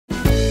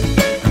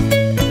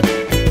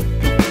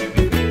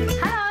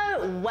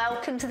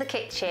the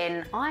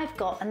kitchen. I've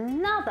got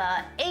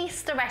another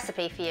Easter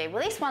recipe for you.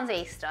 Well, this one's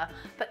Easter,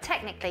 but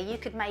technically you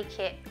could make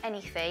it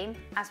anything,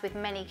 as with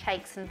many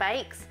cakes and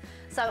bakes.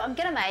 So I'm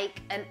gonna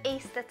make an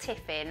Easter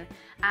Tiffin,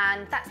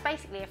 and that's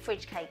basically a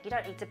fridge cake. You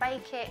don't need to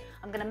bake it.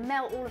 I'm gonna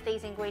melt all of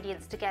these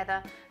ingredients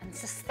together and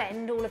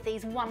suspend all of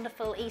these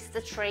wonderful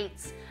Easter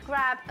treats.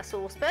 Grab a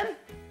saucepan,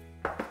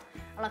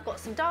 and I've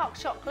got some dark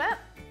chocolate,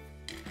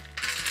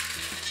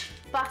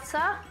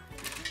 butter,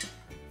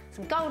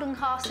 some golden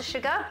caster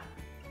sugar,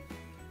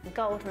 and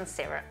golden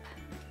syrup.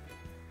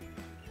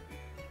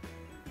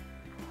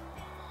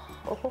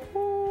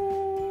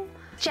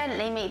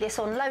 Gently meet this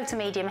on low to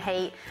medium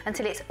heat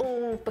until it's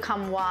all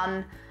become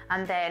one,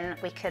 and then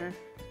we can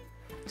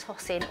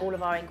toss in all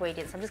of our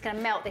ingredients. I'm just going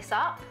to melt this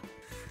up.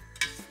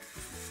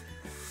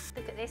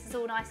 Look at this, it's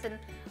all nice and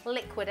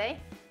liquidy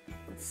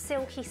and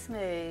silky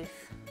smooth.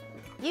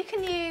 You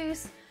can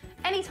use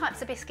any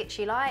types of biscuits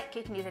you like,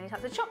 you can use any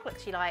types of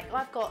chocolates you like.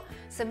 I've got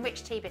some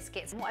rich tea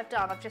biscuits, and what I've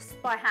done, I've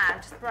just by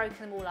hand just broken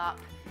them all up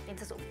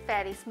into sort of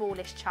fairly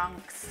smallish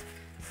chunks.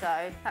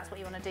 So that's what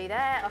you want to do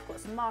there. I've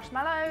got some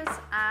marshmallows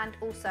and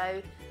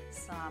also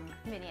some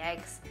mini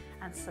eggs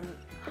and some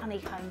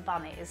honeycomb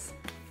bunnies.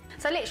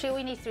 So literally all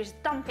you need to do is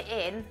dump it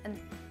in and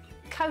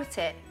coat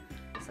it.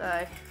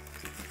 So,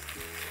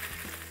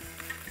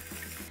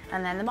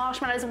 and then the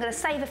marshmallows, I'm going to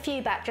save a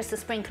few back just to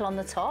sprinkle on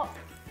the top.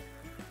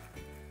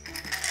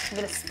 I'm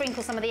going to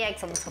sprinkle some of the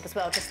eggs on the top as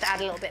well, just to add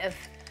a little bit of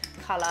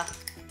colour.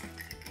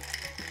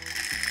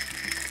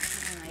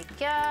 There we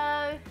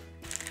go.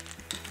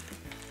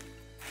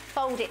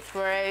 Fold it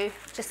through,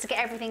 just to get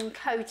everything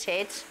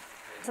coated.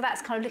 So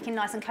that's kind of looking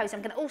nice and coated.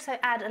 I'm going to also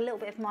add a little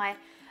bit of my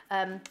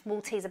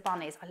Malteser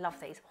bunnies. I love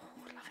these.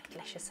 Oh, lovely,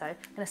 delicious. So I'm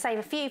going to save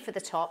a few for the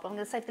top. I'm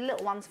going to save the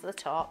little ones for the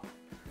top.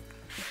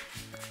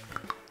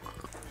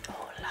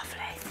 Oh,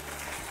 lovely.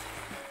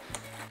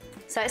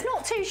 So it's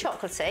not too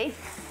chocolatey.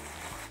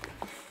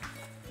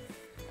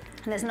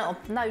 And there's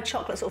no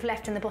chocolate sort of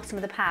left in the bottom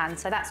of the pan,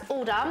 so that's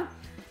all done.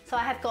 So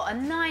I have got a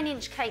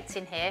 9-inch cake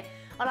tin here.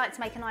 I like to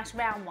make a nice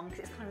round one because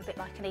it's kind of a bit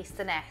like an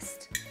Easter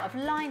nest. I've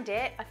lined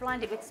it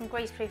with some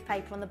greaseproof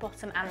paper on the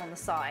bottom and on the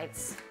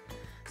sides.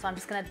 So I'm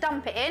just going to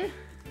dump it in,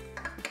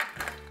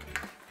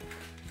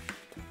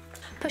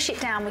 push it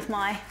down with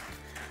my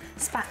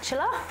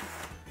spatula,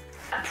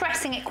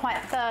 pressing it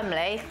quite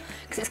firmly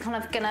because it's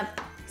kind of going to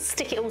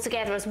stick it all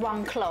together as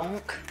one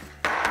clonk.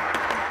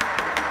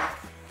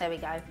 There we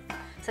go.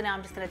 So now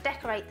I'm just going to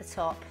decorate the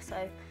top. So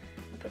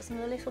I'll put some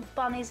of the little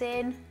bunnies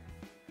in.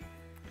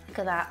 Look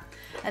at that.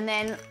 And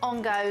then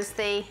on goes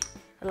the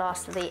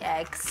last of the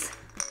eggs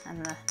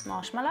and the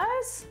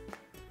marshmallows.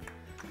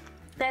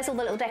 There's all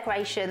the little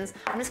decorations.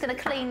 I'm just going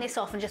to clean this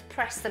off and just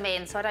press them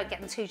in so I don't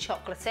get them too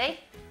chocolatey.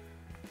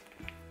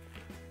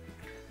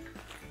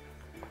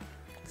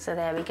 So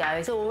there we go,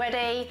 it's all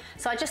ready.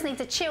 So I just need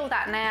to chill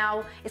that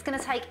now. It's going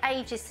to take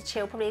ages to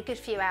chill, probably a good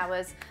few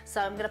hours. So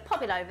I'm going to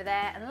pop it over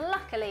there, and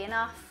luckily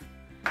enough,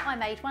 I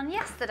made one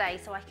yesterday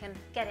so I can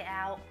get it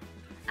out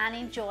and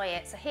enjoy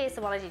it. So here's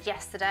the one I did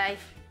yesterday.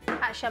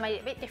 Actually, I made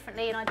it a bit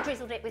differently, and I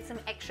drizzled it with some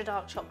extra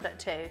dark chocolate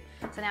too.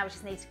 So now we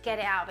just need to get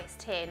it out of its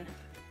tin.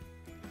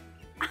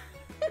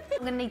 I'm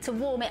going to need to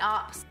warm it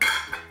up.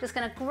 Just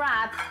going to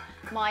grab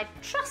my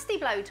trusty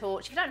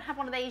blowtorch. If you don't have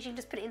one of these, you can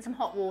just put it in some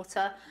hot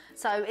water.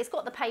 So it's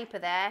got the paper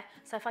there.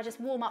 So if I just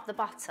warm up the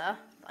butter that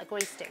I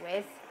greased it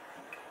with,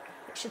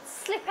 it should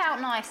slip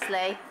out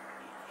nicely.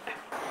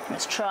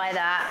 Let's try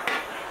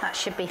that. That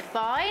should be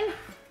fine.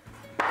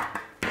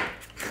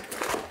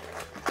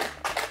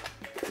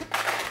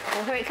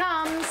 Oh, here it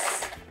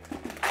comes.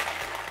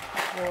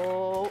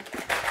 Oh,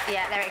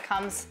 yeah, there it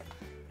comes.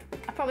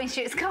 I promise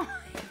you it's coming.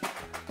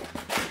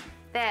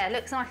 There,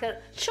 looks like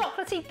a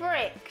chocolatey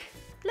brick.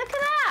 Look at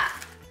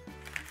that.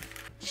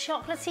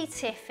 Chocolatey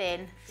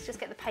Tiffin. Let's just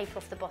get the paper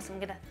off the bottom. I'm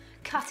gonna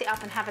cut it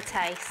up and have a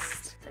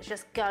taste. So let's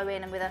just go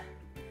in and with a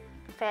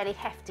fairly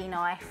hefty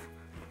knife.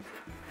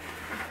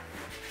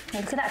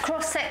 Look at that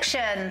cross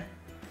section.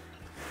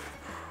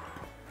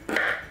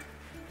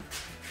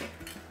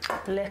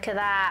 Look at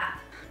that.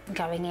 I'm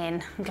going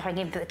in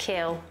for the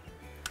kill.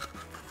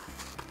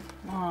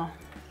 Oh.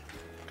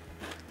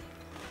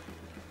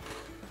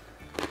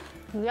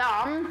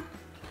 Yum.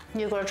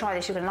 You've got to try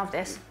this, you're going to love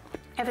this.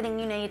 Everything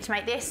you need to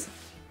make this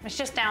is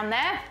just down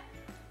there.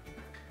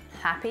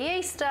 Happy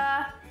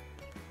Easter.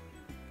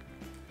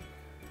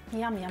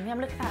 Yum, yum, yum.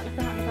 Look at that, look at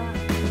that, look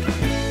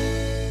at that.